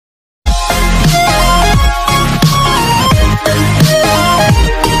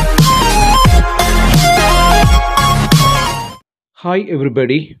Hi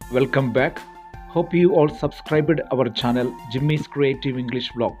everybody, welcome back. Hope you all subscribed our channel JIMMEEZ Creative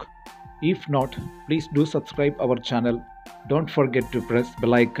English Vlog. If not, please do subscribe our channel. Don't forget to press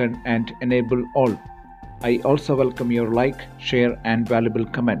bell icon and enable all. I also welcome your like, share and valuable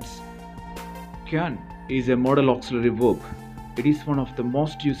comments. Can is a modal auxiliary verb. It is one of the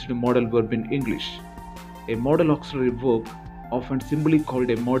most used modal verb in English. A modal auxiliary verb, often simply called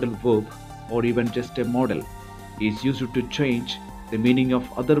a modal verb or even just a modal, is used to change the meaning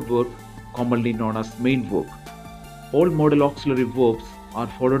of other verb commonly known as main verb. All modal auxiliary verbs are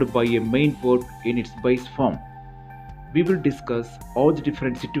followed by a main verb in its base form. We will discuss all the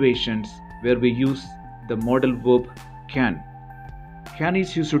different situations where we use the modal verb can. Can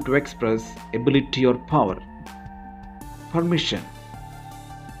is used to express ability or power, permission,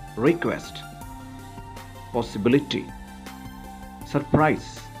 request, possibility,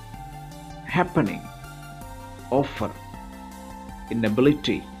 surprise, happening, offer,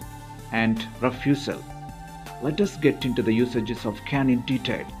 inability, and refusal. Let us get into the usages of can in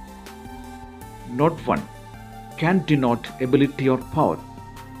detail. Note 1. Can denote ability or power.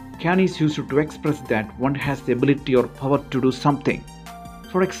 Can is used to express that one has the ability or power to do something.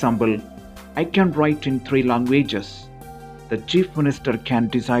 For example, I can write in 3 languages. The chief minister can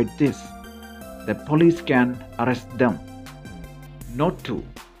decide this. The police can arrest them. Note 2.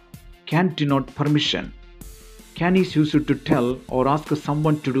 Can denote permission. Can is used to tell or ask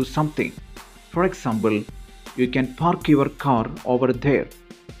someone to do something. For example, you can park your car over there.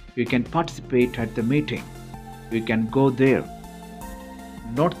 You can participate at the meeting. You can go there.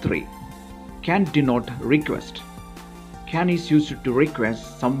 Note 3. Can denote request. Can is used to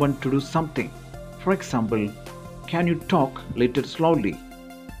request someone to do something. For example, can you talk little slowly?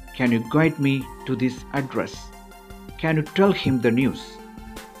 Can you guide me to this address? Can you tell him the news?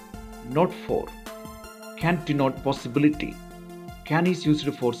 Note 4. Can denote possibility. Can is used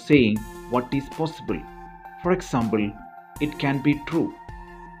for saying what is possible. For example, it can be true.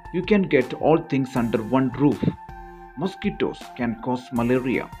 You can get all things under one roof. Mosquitoes can cause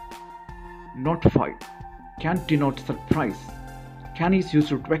malaria. Note 5. Can denote surprise. Can is used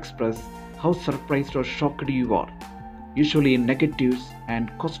to express how surprised or shocked you are, usually in negatives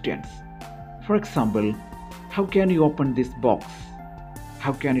and questions. For example, how can you open this box?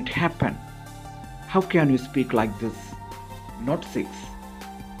 How can it happen? How can you speak like this? Note 6.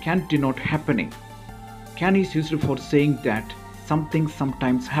 Can denote happening. Can is used for saying that something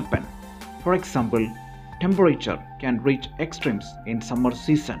sometimes happen. For example, temperature can reach extremes in summer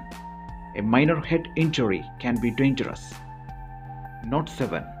season. A minor head injury can be dangerous. Note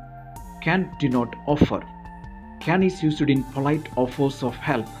 7. Can denote offer. Can is used in polite offers of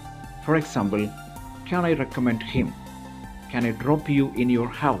help. For example, can I recommend him? Can I drop you in your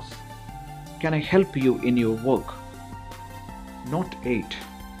house? Can I help you in your work? Note 8.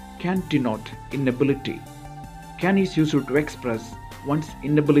 Can denote inability. Can is used to express one's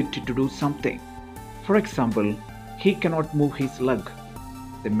inability to do something. For example, he cannot move his leg.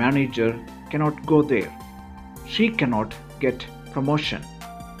 The manager cannot go there. She cannot get promotion.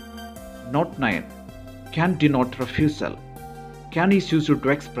 Note 9. Can denote refusal. Can is used to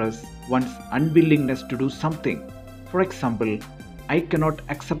express one's unwillingness to do something. For example, I cannot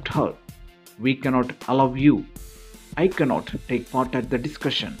accept her. We cannot allow you. I cannot take part at the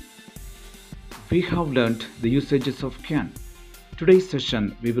discussion. We have learned the usages of can. Today's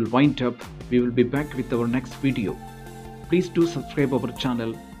session we will wind up. We will be back with our next video. Please do subscribe our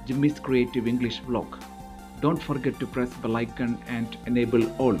channel JIMMEEZ Creative English Vlog. Don't forget to press bell icon and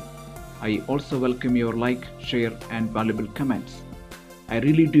enable all. I also welcome your like, share and valuable comments. I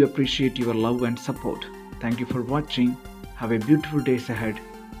really do appreciate your love and support. Thank you for watching. Have a beautiful day ahead.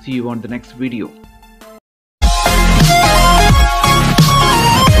 See you on the next video.